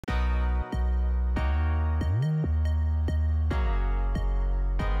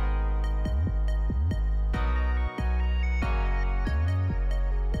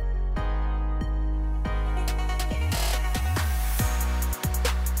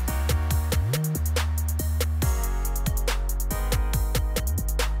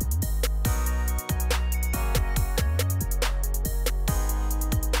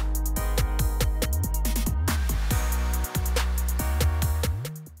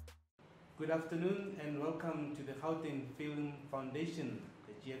Good afternoon and welcome to the Gauteng Film Foundation,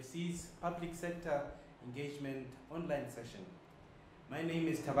 the GFC's Public Sector Engagement online session. My name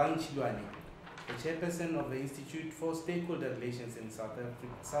is Thabang Chiloane, the chairperson of the Institute for Stakeholder Relations in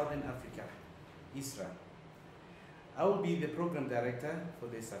Southern Africa, ISRA. I will be the program director for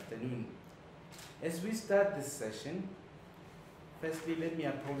this afternoon. As we start this session, firstly, let me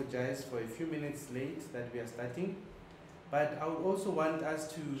apologize for a few minutes late that we are starting, but I would also want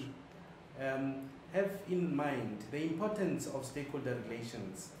us to have in mind the importance of stakeholder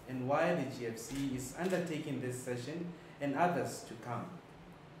relations and why the GFC is undertaking this session and others to come.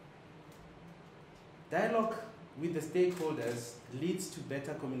 Dialogue with the stakeholders leads to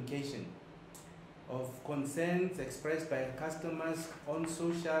better communication of concerns expressed by customers on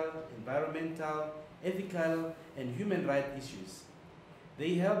social, environmental, ethical, and human rights issues.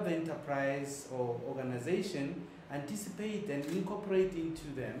 They help the enterprise or organization anticipate and incorporate into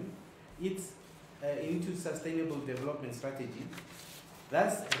sustainable development strategy,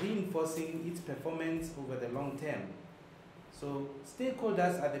 thus reinforcing its performance over the long term. So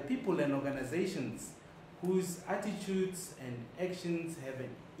stakeholders are the people and organizations whose attitudes and actions have an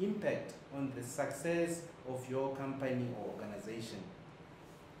impact on the success of your company or organization.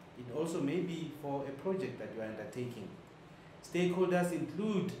 It also may be for a project that you are undertaking. Stakeholders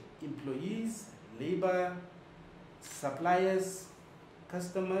include employees, labor, suppliers,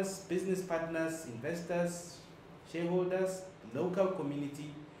 customers, business partners, investors, shareholders, local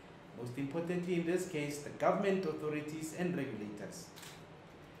community, most importantly in this case, the government authorities and regulators.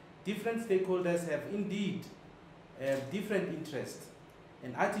 Different stakeholders have indeed different interests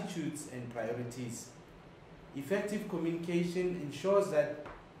and attitudes and priorities. Effective communication ensures that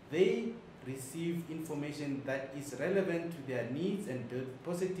they receive information that is relevant to their needs and build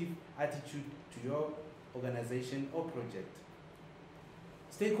positive attitude to your organization or project.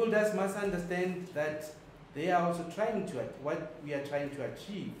 Stakeholders must understand that they are also what we are trying to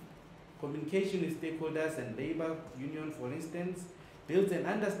achieve. Communication with stakeholders and labor union, for instance, builds an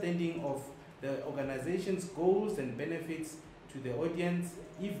understanding of the organization's goals and benefits to the audience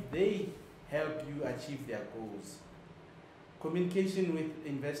if they help you achieve their goals. Communication with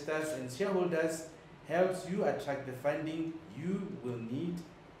investors and shareholders helps you attract the funding you will need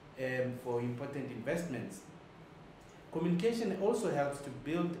for important investments. Communication also helps to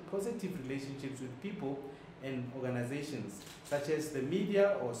build positive relationships with people and organizations, such as the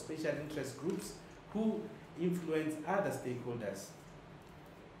media or special interest groups who influence other stakeholders.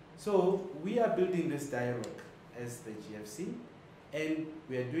 So we are building this dialogue as the GFC, and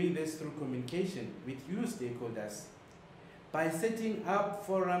we are doing this through communication with you stakeholders. By setting up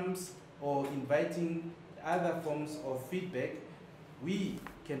forums or inviting other forms of feedback, we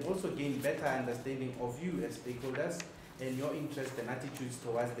can also gain better understanding of you as stakeholders and your interests and attitudes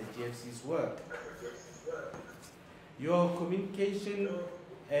towards the GFC's work. Your communication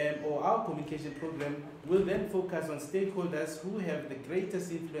or our communication program will then focus on stakeholders who have the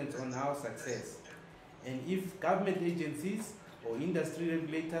greatest influence on our success. And if government agencies or industry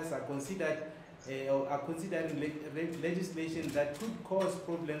regulators are considering legislation that could cause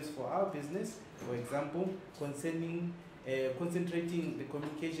problems for our business, for example, concerning concentrating the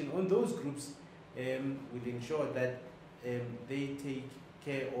communication on those groups will ensure that they take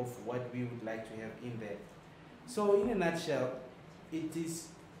care of what we would like to have in there. So in a nutshell, it is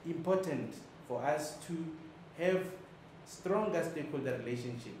important for us to have stronger stakeholder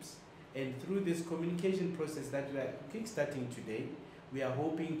relationships. And through this communication process that we are kickstarting today, we are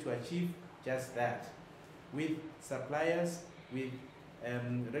hoping to achieve just that with suppliers, with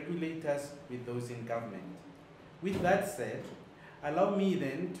regulators, with those in government. With that said, allow me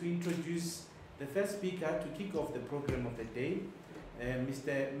then to introduce the first speaker to kick off the program of the day,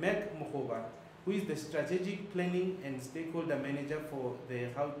 Mr. Mek Mohoba, who is the Strategic Planning and Stakeholder Manager for the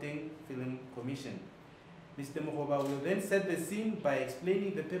Gauteng Film Commission. Mr. Mohoba will then set the scene by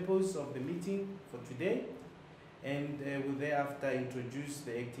explaining the purpose of the meeting for today and will thereafter introduce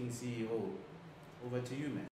the acting CEO. Over to you, ma'am.